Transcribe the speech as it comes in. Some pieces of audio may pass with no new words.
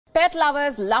Pet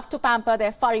lovers love to pamper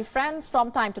their furry friends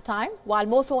from time to time. While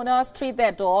most owners treat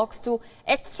their dogs to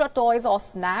extra toys or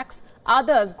snacks,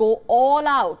 others go all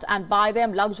out and buy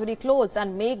them luxury clothes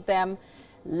and make them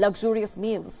luxurious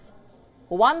meals.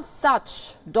 One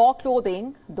such dog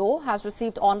clothing, though, has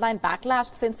received online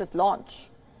backlash since its launch.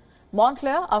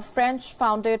 Moncler, a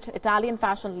French-founded Italian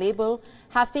fashion label,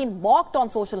 has been mocked on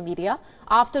social media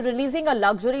after releasing a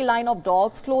luxury line of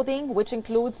dogs' clothing, which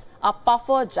includes a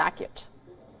puffer jacket.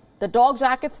 The dog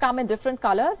jackets come in different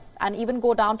colors and even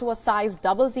go down to a size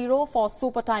 00 for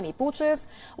super tiny pooches.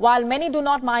 While many do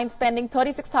not mind spending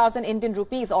 36,000 Indian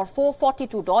rupees or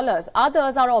 $442,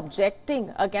 others are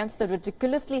objecting against the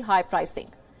ridiculously high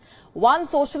pricing. One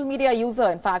social media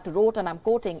user, in fact, wrote, and I'm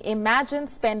quoting, "Imagine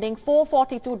spending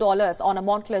 $442 on a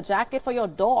Moncler jacket for your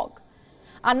dog."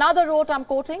 Another wrote, I'm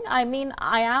quoting, "I mean,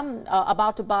 I am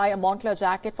about to buy a Moncler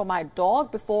jacket for my dog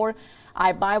before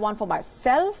I buy one for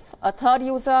myself." A third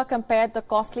user compared the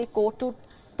costly coat to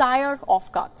tire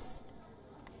offcuts.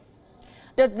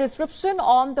 The description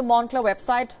on the Moncler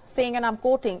website saying, and I'm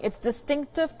quoting, "It's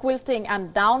distinctive quilting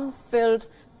and down-filled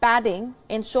padding,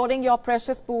 ensuring your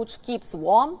precious pooch keeps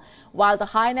warm, while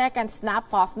the high neck and snap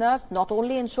fasteners not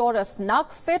only ensure a snug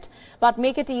fit, but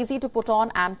make it easy to put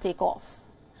on and take off."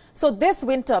 So this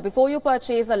winter, before you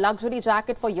purchase a luxury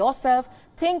jacket for yourself,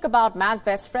 think about man's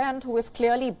best friend, who is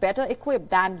clearly better equipped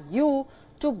than you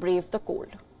to brave the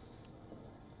cold.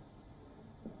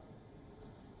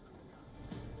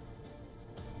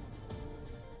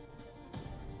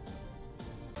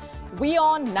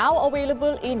 WION now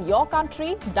available in your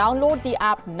country. Download the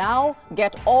app now.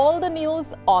 Get all the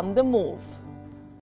news on the move.